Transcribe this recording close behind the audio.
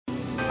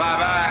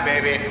Bye-bye,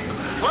 baby.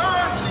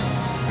 Clarence!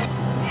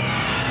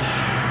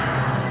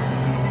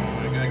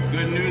 I got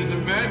good news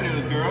and bad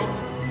news, girls.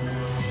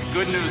 The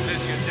good news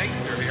is your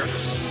dates are here.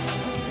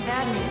 What's the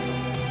bad news?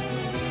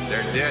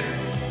 They're dead.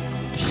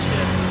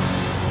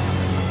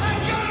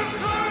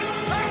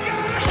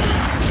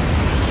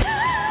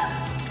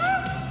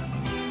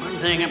 One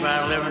thing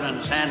about living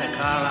in Santa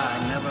Carla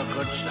I never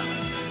could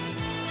stomach.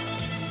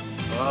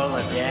 All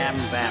the damn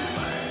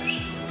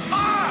vampires.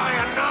 I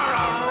am not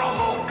a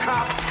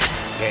RoboCop!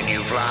 Can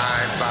you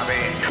fly, Bobby?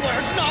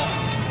 Clarence, no!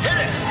 Hit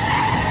it!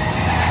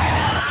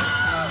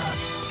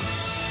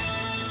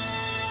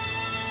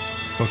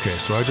 Okay,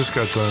 so I just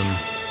got done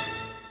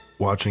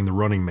watching The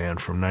Running Man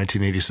from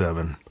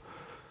 1987,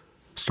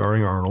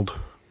 starring Arnold.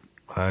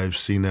 I've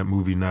seen that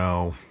movie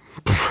now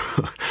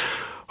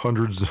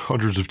hundreds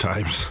of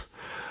times.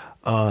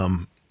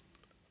 My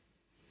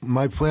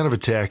plan of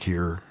attack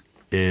here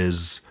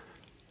is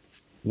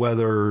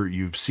whether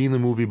you've seen the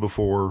movie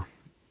before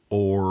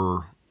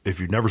or if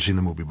you've never seen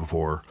the movie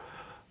before,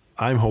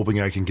 I'm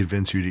hoping I can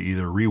convince you to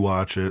either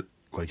rewatch it,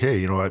 like, hey,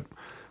 you know what,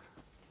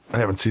 I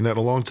haven't seen that in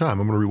a long time.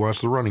 I'm going to rewatch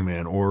The Running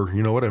Man. Or,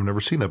 you know what, I've never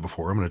seen that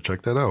before. I'm going to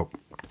check that out.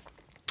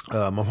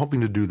 I'm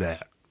hoping to do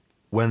that.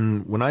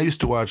 When I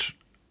would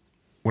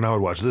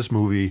watch this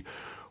movie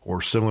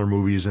or similar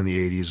movies in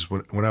the 80s,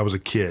 when I was a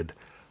kid,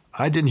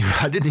 I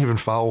didn't even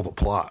follow the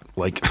plot,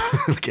 like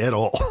at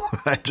all.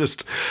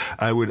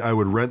 I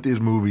would rent these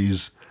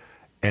movies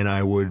and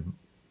I would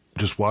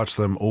just watch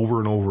them over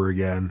and over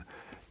again,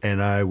 and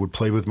I would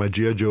play with my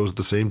G.I. Joes at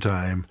the same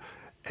time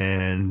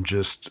and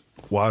just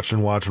watch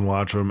them.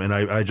 And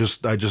I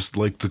just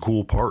liked the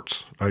cool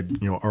parts.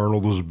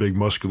 Arnold was a big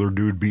muscular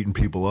dude beating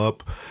people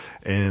up,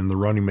 and The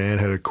Running Man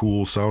had a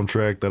cool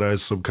soundtrack that I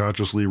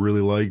subconsciously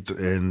really liked,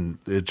 and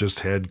it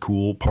just had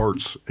cool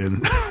parts. And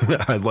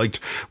I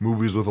liked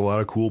movies with a lot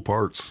of cool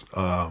parts.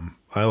 I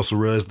also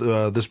realized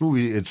this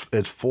movie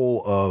it's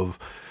full of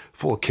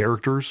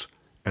characters,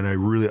 and I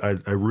really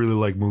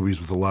like movies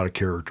with a lot of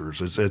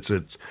characters. It's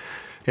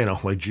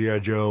like G.I.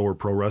 Joe or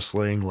pro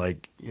wrestling.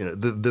 Like,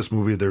 this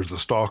movie, there's the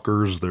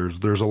stalkers.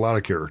 There's a lot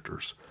of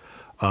characters.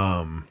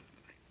 A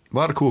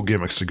lot of cool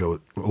gimmicks to go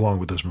along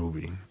with this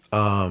movie.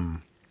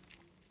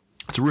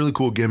 It's a really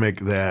cool gimmick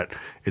that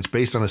it's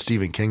based on a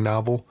Stephen King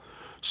novel.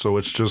 So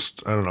it's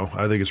just, I don't know,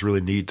 I think it's really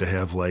neat to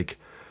have like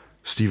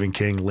Stephen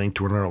King linked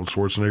to an Arnold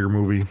Schwarzenegger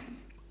movie.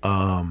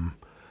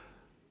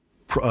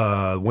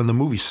 When the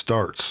movie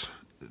starts,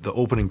 the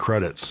opening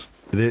credits,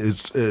 they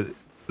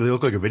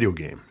look like a video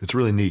game. It's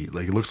really neat.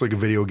 Like, it looks like a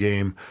video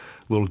game.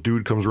 Little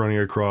dude comes running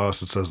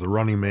across. It says The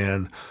Running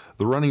Man.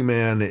 The Running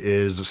Man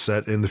is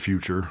set in the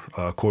future,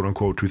 quote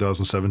unquote,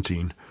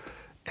 2017.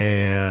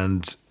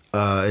 And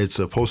it's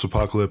a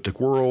post-apocalyptic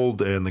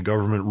world, and the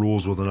government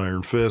rules with an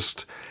iron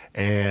fist.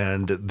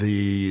 And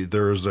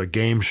there's a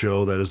game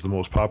show that is the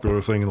most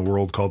popular thing in the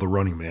world called The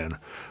Running Man,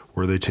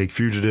 where they take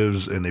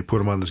fugitives and they put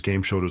them on this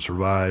game show to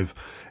survive.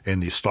 And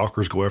these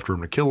stalkers go after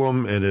them to kill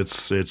them, and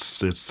it's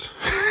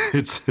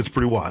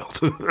pretty wild.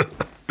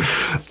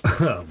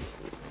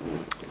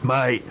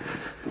 My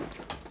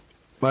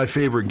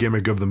favorite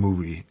gimmick of the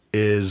movie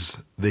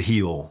is the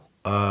heel.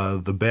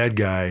 The bad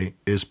guy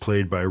is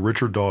played by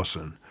Richard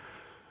Dawson.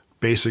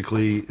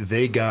 Basically,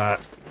 they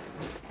got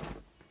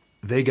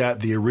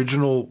the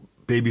original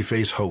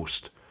babyface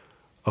host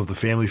of the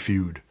Family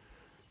Feud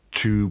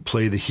to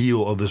play the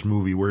heel of this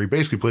movie, where he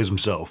basically plays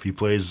himself. He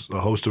plays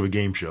a host of a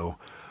game show,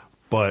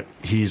 but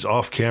he's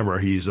off camera.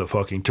 He's a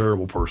fucking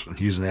terrible person.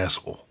 He's an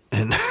asshole.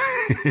 And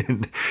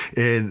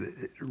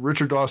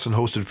Richard Dawson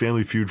hosted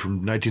Family Feud from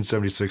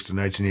 1976 to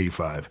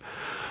 1985.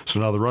 So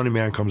now The Running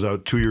Man comes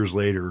out 2 years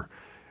later.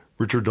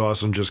 Richard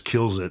Dawson just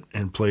kills it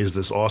and plays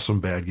this awesome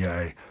bad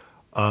guy.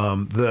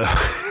 I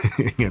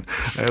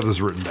have this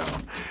written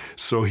down.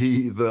 So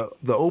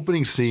the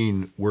opening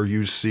scene where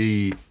you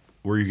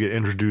get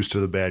introduced to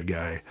the bad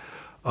guy,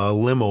 a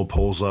limo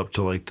pulls up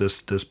to like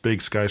this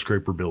big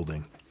skyscraper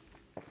building.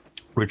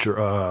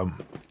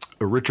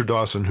 Richard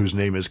Dawson, whose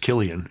name is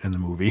Killian in the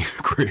movie,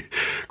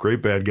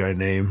 great bad guy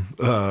name.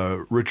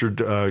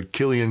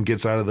 Killian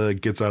gets out of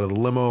the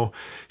limo.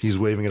 He's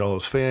waving at all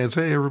his fans.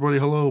 Hey, everybody,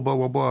 hello, blah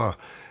blah blah.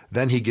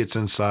 Then he gets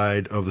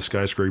inside of the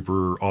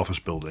skyscraper office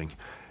building,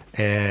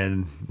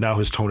 and now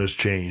his tone has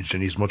changed,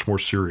 and he's much more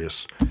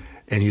serious.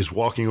 And he's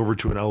walking over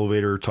to an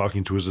elevator,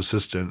 talking to his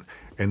assistant,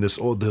 and this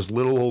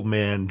little old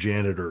man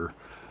janitor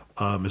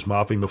is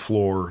mopping the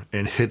floor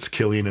and hits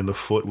Killian in the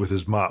foot with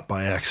his mop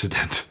by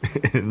accident.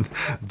 And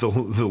the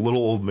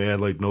little old man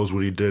knows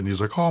what he did, and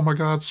he's like, "Oh my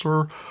God,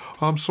 sir,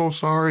 I'm so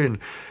sorry."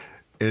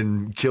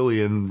 And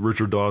Killian,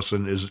 Richard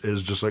Dawson, is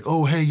just like,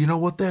 "Oh, hey, you know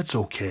what? That's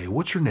okay.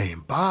 What's your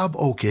name? Bob?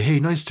 Okay. Hey,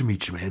 nice to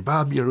meet you, man.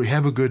 Bob,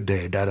 have a good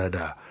day. Da da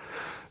da."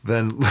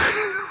 Then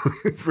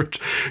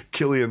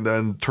Killian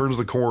then turns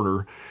the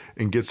corner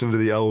and gets into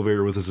the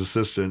elevator with his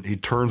assistant. He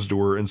turns to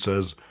her and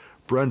says,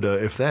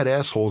 "Brenda, if that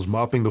asshole's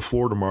mopping the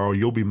floor tomorrow,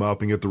 you'll be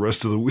mopping it the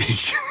rest of the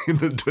week." And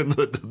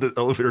the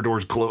elevator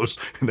doors close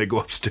and they go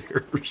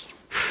upstairs.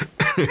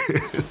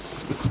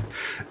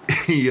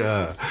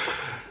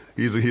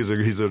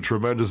 He's a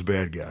tremendous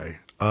bad guy.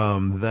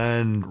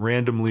 Then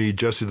randomly,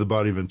 Jesse the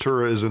Body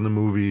Ventura is in the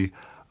movie.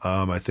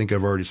 I think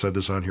I've already said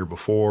this on here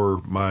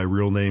before. My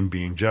real name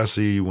being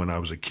Jesse. When I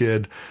was a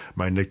kid,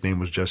 my nickname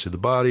was Jesse the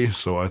Body,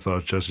 so I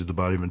thought Jesse the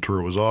Body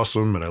Ventura was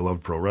awesome, and I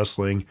loved pro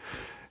wrestling.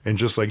 And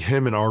just like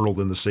him and Arnold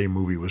in the same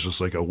movie was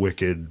just like a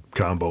wicked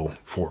combo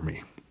for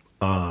me.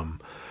 And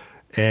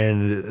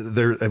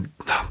there's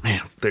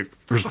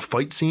a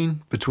fight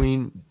scene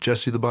between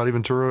Jesse the Body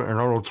Ventura and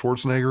Arnold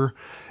Schwarzenegger,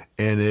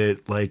 and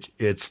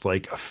it's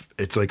like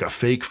a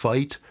fake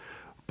fight,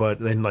 but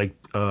then like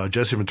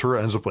Jesse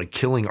Ventura ends up like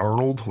killing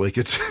Arnold. Like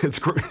it's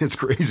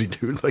crazy,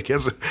 dude. Like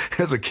as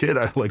a kid,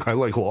 I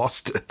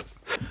lost it.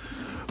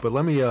 But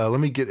let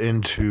me get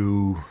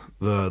into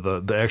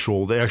the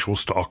actual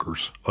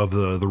stalkers of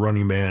the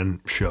Running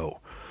Man show.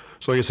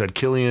 So like I said,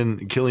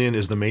 Killian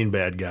is the main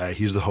bad guy.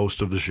 He's the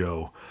host of the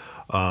show.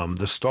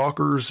 The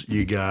stalkers,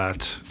 you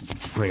got,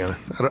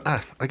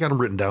 I got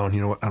them written down.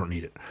 You know what? I don't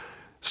need it.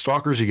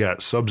 Stalkers, you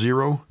got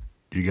Sub-Zero,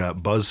 you got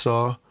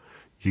Buzzsaw,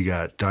 you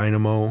got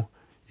Dynamo,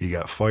 you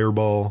got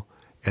Fireball,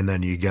 and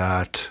then you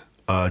got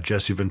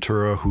Jesse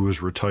Ventura, who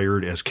is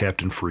retired as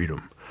Captain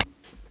Freedom.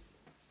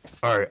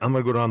 All right, I'm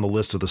going to go down the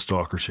list of the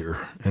stalkers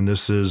here, and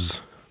this is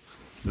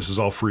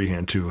all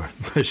freehand too.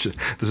 This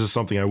is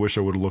something I wish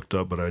I would have looked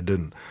up, but I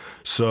didn't.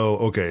 So,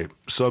 okay,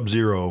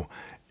 Sub-Zero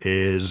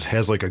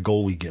has like a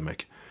goalie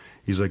gimmick.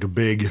 He's like a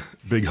big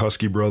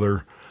husky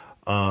brother.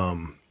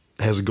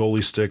 Has a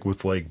goalie stick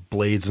with like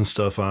blades and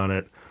stuff on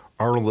it.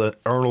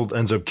 Arnold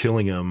ends up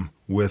killing him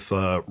with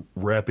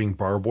wrapping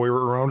barbed wire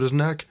around his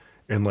neck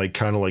and like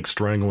kind of like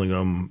strangling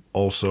him,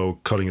 also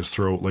cutting his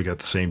throat like at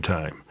the same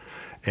time.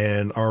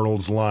 And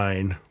Arnold's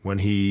line when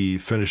he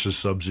finishes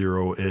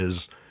Sub-Zero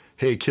is,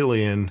 "Hey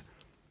Killian,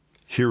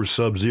 here's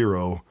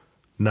Sub-Zero.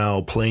 Now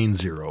Plane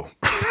Zero."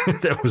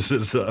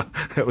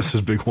 that was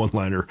his big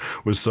one-liner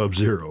with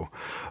Sub-Zero.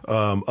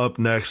 Up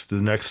next,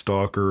 the next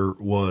stalker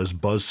was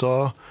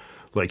Buzzsaw,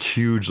 like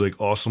huge, like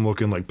awesome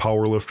looking, like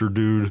power lifter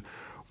dude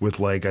with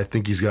like, I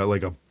think he's got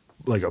like a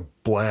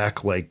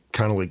black, like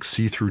kind of like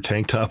see-through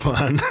tank top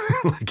on,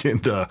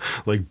 and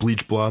like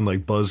bleach blonde,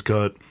 like buzz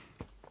cut.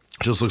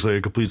 Just looks like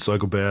a complete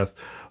psychopath.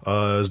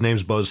 His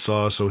name's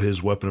Buzzsaw, so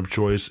his weapon of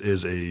choice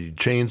is a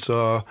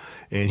chainsaw,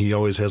 and he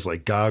always has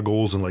like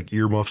goggles and like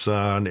earmuffs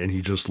on, and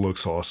he just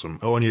looks awesome.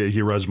 Oh, and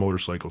he rides a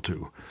motorcycle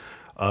too.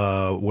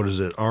 What is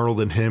it?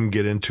 Arnold and him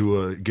get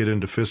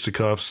into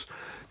fisticuffs.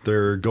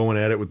 They're going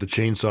at it with the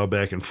chainsaw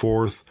back and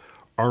forth.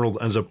 Arnold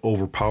ends up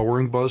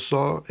overpowering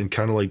Buzzsaw and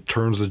kind of like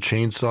turns the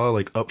chainsaw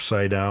like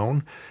upside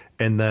down,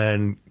 and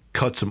then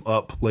cuts him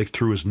up like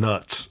through his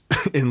nuts,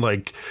 and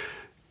like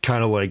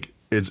kind of like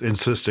it's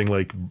insisting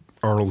like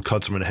Arnold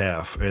cuts him in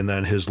half. And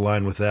then his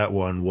line with that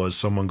one was,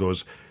 someone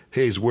goes,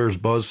 "Hey, where's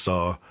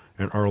Buzzsaw?"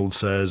 And Arnold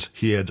says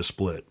he had to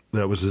split.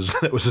 That was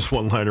his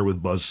one-liner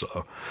with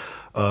Buzzsaw.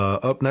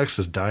 Up next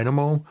is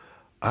Dynamo.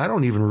 I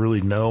don't even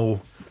really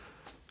know.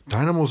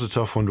 Dynamo's a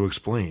tough one to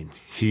explain.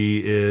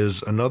 He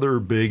is another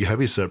big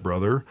heavyset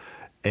brother,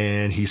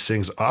 and he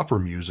sings opera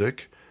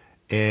music,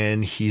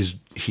 and he's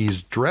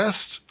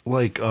dressed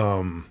like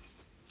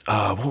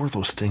what were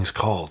those things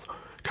called?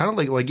 Kind of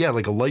like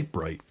a light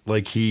bright.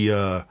 Like he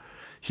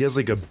has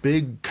like a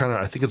big kind of,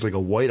 I think it's like a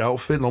white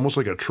outfit and almost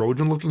like a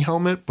Trojan looking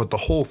helmet, but the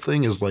whole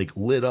thing is like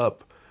lit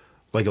up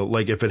like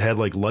if it had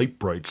like light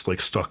brights like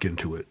stuck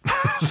into it.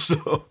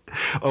 So,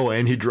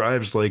 and he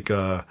drives like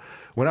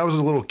when I was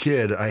a little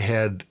kid, I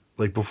had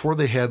like, before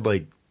they had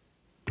like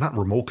not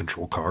remote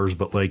control cars,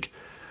 but like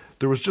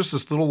there was just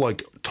this little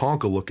like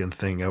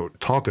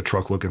Tonka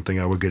truck looking thing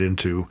I would get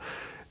into,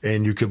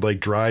 and you could like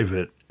drive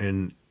it,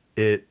 and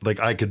it like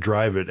I could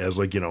drive it as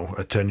like, you know,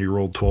 a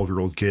 10-year-old,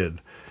 12-year-old kid.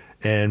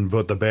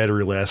 But the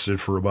battery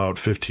lasted for about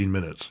 15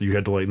 minutes. You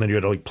had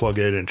to plug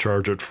it in and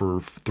charge it for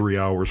 3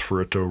 hours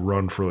for it to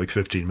run for like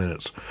 15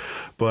 minutes.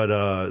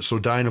 But so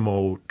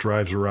Dynamo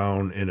drives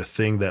around in a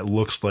thing that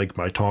looks like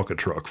my Tonka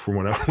truck from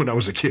when I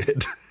was a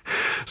kid.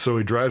 So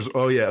he drives.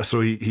 Oh yeah.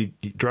 So he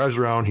drives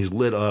around. He's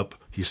lit up.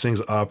 He sings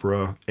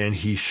opera, and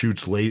he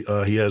shoots. He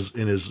has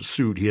in his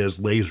suit. He has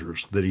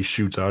lasers that he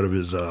shoots out of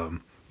his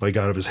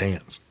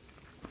hands.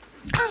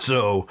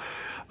 So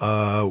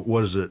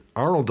what is it?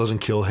 Arnold doesn't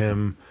kill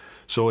him.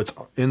 So it's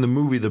in the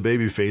movie, the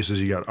baby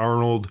faces, you got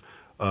Arnold,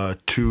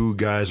 two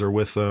guys are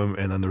with them,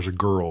 and then there's a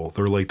girl.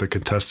 They're like the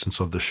contestants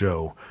of the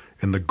show.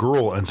 And the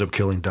girl ends up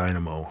killing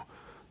Dynamo.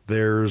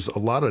 There's a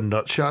lot of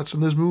nut shots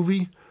in this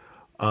movie.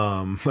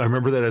 I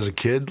remember that as a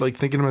kid, like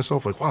thinking to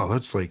myself, like, wow,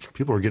 that's like,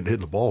 people are getting hit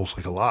in the balls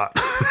like a lot.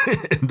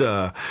 And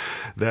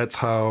that's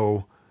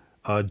how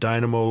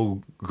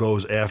Dynamo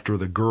goes after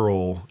the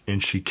girl,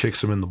 and she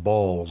kicks him in the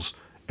balls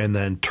and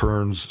then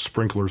turns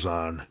sprinklers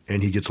on,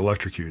 and he gets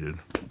electrocuted.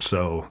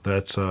 So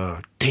that's,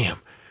 damn.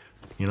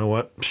 You know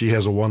what? She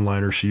has a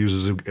one-liner she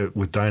uses it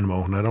with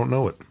Dynamo, and I don't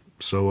know it.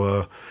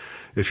 So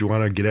if you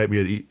want to get at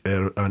me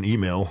on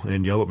email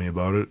and yell at me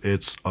about it,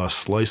 it's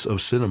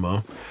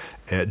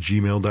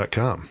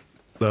sliceofcinema@gmail.com.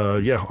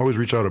 Yeah, always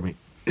reach out to me.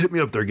 Hit me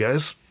up there,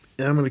 guys.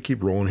 I'm going to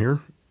keep rolling here.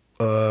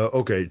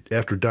 Okay,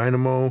 after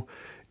Dynamo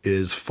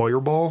is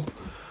Fireball.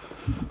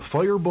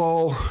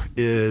 Fireball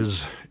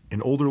is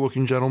an older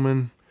looking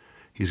gentleman.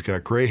 He's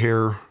got gray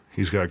hair.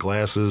 He's got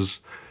glasses.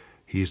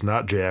 He's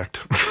not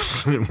jacked.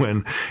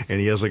 And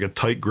he has like a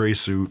tight gray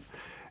suit.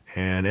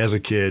 And as a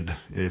kid,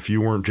 if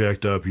you weren't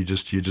jacked up, you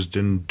just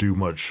didn't do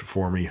much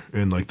for me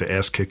in like the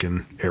ass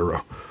kicking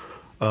era.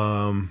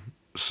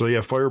 So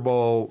yeah,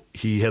 Fireball,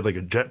 he had like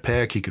a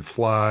jetpack, he could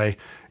fly,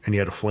 and he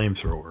had a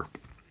flamethrower.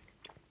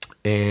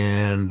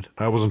 And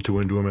I wasn't too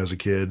into him as a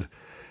kid.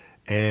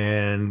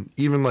 And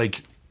even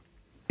like,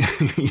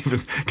 even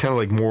kind of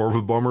like more of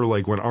a bummer,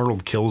 like when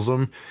Arnold kills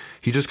him,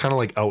 he just kind of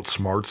like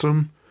outsmarts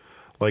him.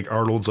 Like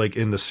Arnold's like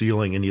in the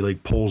ceiling and he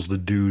like pulls the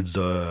dude's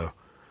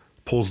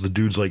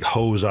like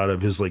hose out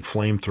of his like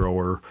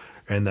flamethrower.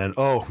 And then,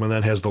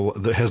 has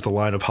the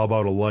line of how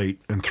about a light,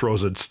 and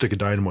throws a stick of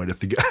dynamite at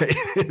the guy.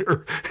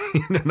 Or,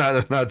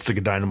 not a stick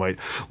of dynamite,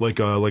 like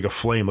a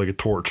flame, like a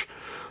torch.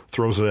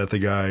 Throws it at the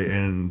guy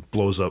and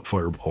blows up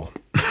Fireball.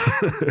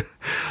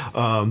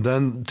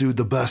 Then, dude,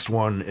 the best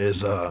one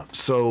is,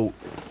 so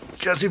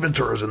Jesse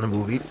Ventura's in the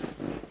movie.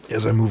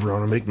 As I move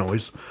around and make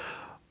noise.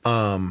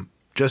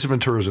 Jesse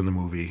Ventura's in the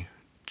movie.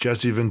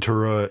 Jesse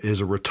Ventura is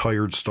a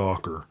retired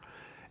stalker.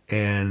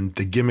 And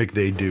the gimmick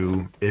they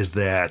do is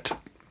that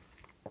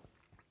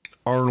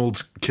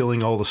Arnold's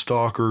killing all the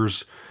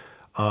stalkers.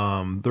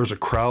 There's a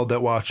crowd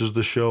that watches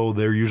the show.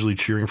 They're usually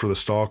cheering for the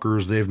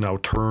stalkers. They've now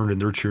turned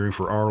and they're cheering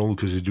for Arnold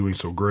because he's doing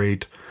so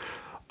great.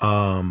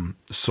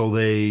 So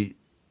they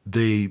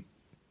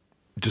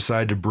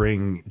decide to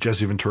bring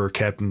Jesse Ventura,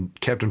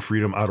 Captain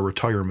Freedom, out of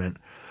retirement.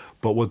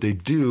 But what they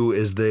do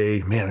is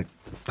I'm trying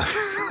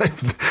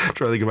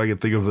to think if I can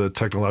think of the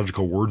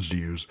technological words to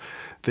use.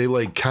 They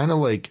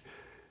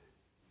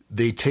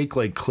they take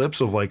like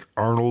clips of like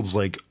Arnold's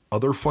like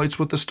other fights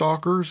with the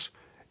stalkers,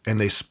 and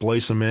they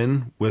splice them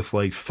in with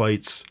like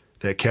fights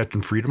that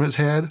Captain Freedom has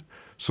had.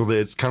 So that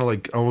it's kind of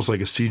like almost like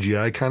a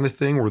CGI kind of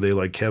thing where they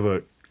like have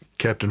a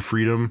Captain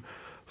Freedom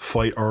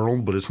fight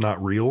Arnold, but it's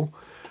not real.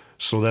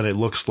 So then it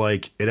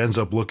ends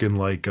up looking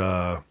like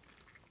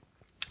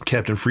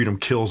Captain Freedom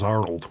kills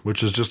Arnold,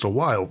 which is just a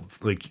wild,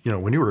 like, you know,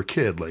 when you were a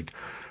kid, like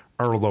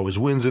Arnold always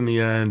wins in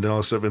the end and all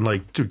this stuff. And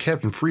like, dude,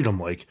 Captain Freedom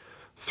like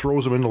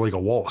throws him into like a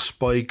wall of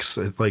spikes.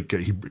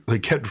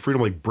 Captain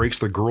Freedom like breaks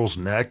the girl's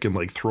neck and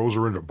like throws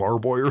her into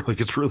barbed wire.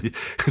 Like it's really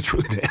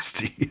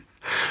nasty.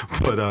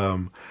 But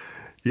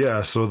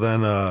yeah. So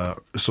then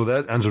so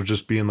that ends up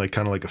just being like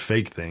kind of like a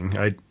fake thing.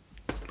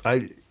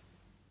 I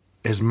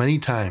as many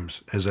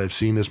times as I've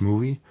seen this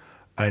movie,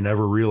 I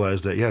never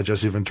realized that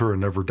Jesse Ventura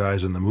never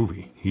dies in the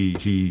movie.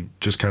 He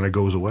just kind of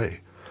goes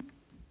away.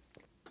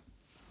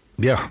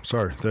 Yeah,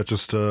 sorry. That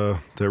just that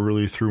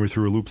really threw me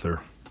through a loop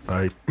there.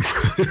 I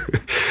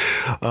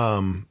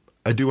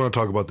do want to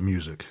talk about the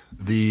music.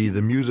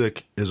 The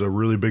music is a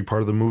really big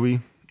part of the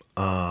movie.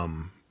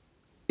 I'm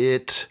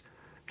going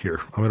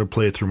to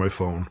play it through my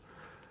phone,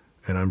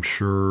 and I'm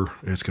sure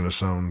it's going to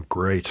sound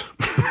great.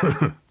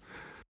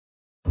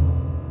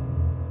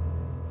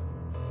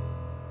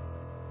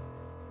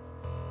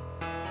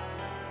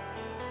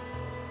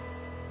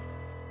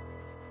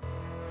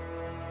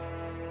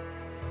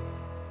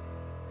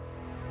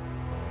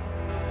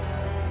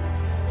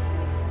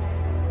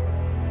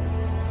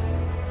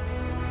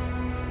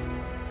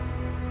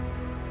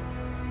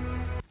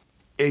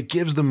 It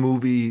gives the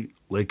movie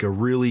like a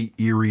really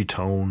eerie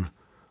tone,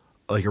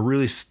 like a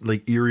really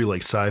like eerie,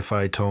 like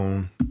sci-fi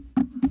tone,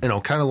 you know,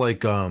 kind of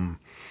like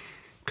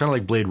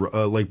Blade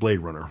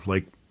Runner,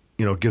 like,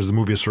 you know, it gives the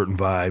movie a certain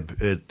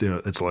vibe.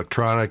 It's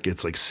electronic,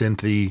 it's like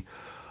synthy,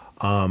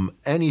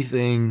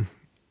 anything.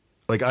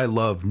 Like I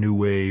love new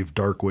wave,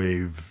 dark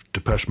wave,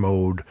 Depeche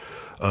Mode,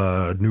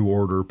 New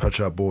Order, Pet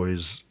Shop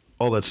Boys,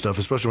 all that stuff,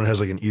 especially when it has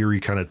like an eerie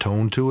kind of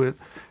tone to it.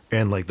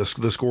 And like the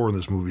score in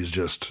this movie is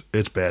just,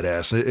 it's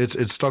badass.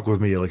 It's stuck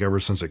with me like ever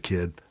since I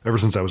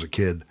was a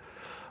kid.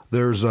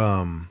 There's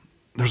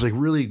like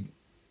really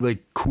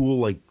like cool,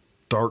 like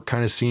dark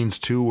kind of scenes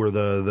too, where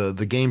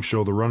the game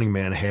show, The Running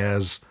Man,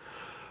 has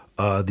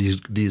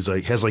these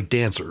like, has like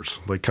dancers,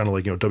 like kind of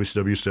like, you know,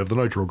 WCW used to have the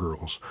Nitro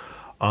Girls.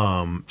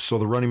 So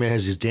The Running Man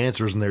has these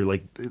dancers, and they're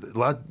like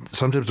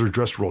sometimes they're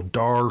dressed real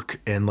dark,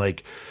 and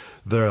like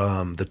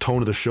the tone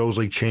of the show's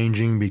like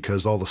changing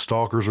because all the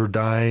stalkers are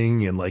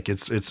dying, and like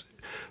it's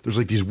there's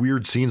like these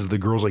weird scenes of the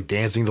girls like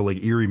dancing to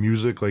like eerie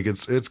music. Like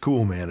it's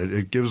cool, man.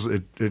 It gives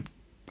like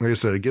I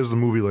said, it gives the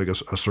movie like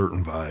a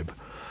certain vibe.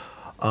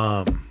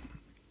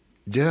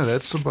 Yeah,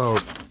 that's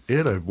about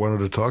it I wanted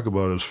to talk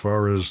about as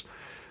far as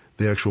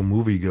the actual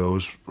movie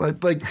goes.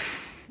 Like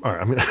all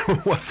right, I mean,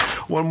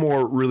 one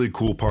more really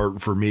cool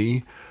part for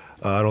me.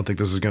 I don't think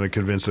this is going to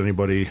convince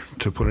anybody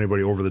to put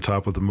anybody over the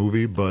top with the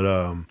movie, but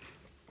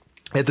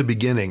at the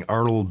beginning,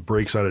 Arnold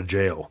breaks out of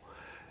jail,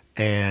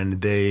 and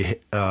this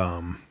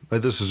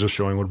is just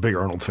showing what a big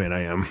Arnold fan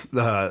I am.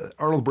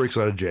 Arnold breaks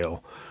out of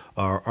jail.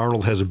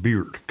 Arnold has a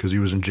beard because he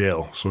was in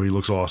jail, so he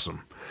looks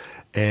awesome.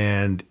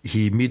 And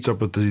he meets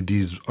up with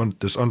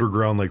this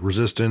underground like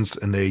resistance,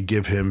 and they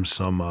give him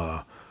some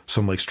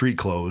like street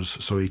clothes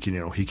so he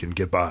can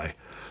get by.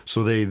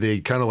 So they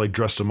kind of like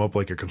dressed him up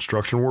like a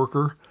construction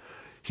worker.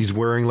 He's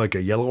wearing like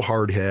a yellow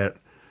hard hat,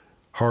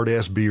 hard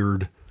ass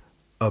beard,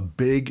 a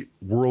big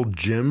World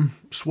Gym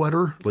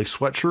sweater, like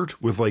sweatshirt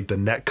with like the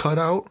neck cut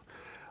out,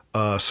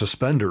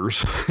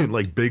 suspenders, and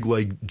like big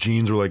like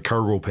jeans or like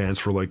cargo pants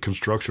for like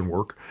construction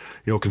work.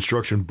 You know,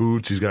 construction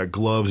boots. He's got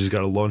gloves. He's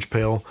got a lunch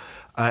pail.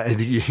 I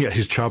think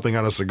he's chomping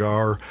on a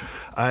cigar.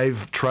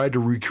 I've tried to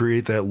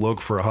recreate that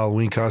look for a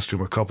Halloween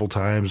costume a couple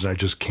times, and I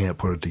just can't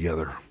put it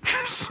together.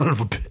 Son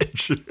of a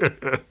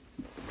bitch.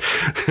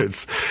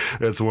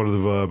 That's one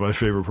of my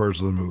favorite parts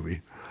of the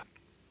movie.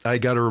 I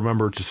got to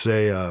remember to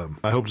say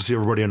I hope to see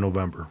everybody in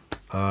November.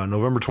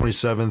 November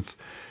 27th,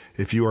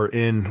 if you are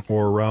in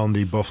or around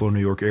the Buffalo, New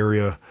York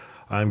area,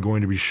 I'm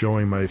going to be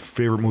showing my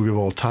favorite movie of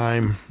all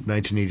time,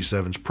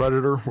 1987's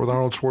Predator with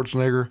Arnold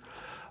Schwarzenegger.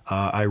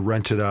 I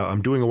rented out.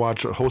 I'm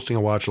hosting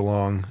a watch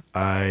along.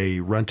 I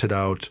rented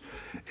out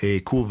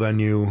a cool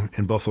venue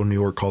in Buffalo, New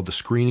York called the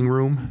Screening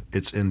Room.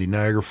 It's in the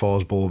Niagara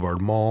Falls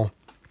Boulevard Mall.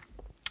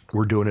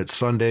 We're doing it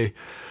Sunday,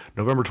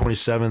 November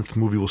 27th.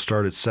 Movie will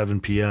start at 7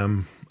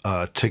 p.m.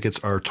 Tickets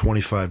are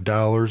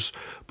 $25,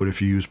 but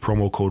if you use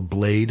promo code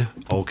BLADE,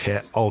 all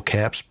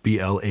caps,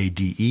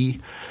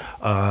 BLADE,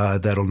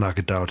 that'll knock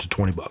it down to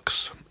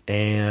 $20.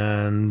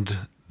 And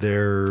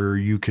there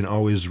you can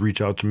always reach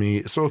out to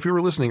me. So if you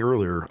were listening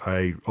earlier,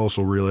 I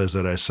also realized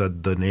that I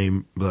said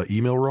the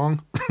email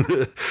wrong.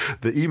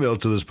 The email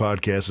to this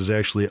podcast is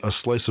actually a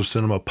slice of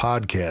cinema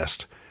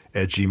podcast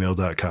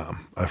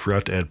 @gmail.com. I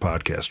forgot to add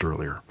podcast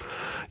earlier.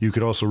 You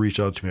could also reach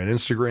out to me on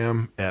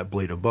Instagram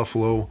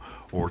 @BladeOfBuffalo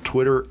or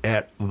Twitter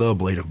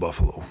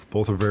 @TheBladeOfBuffalo.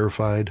 Both are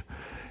verified.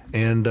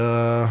 And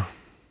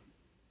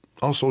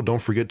also,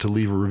 don't forget to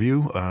leave a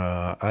review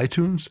on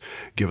iTunes.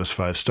 Give us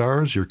 5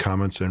 stars. Your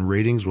comments and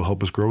ratings will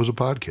help us grow as a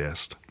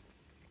podcast.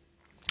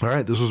 All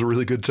right, this was a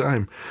really good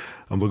time.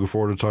 I'm looking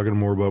forward to talking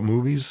more about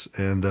movies,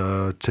 and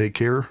take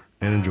care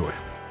and enjoy.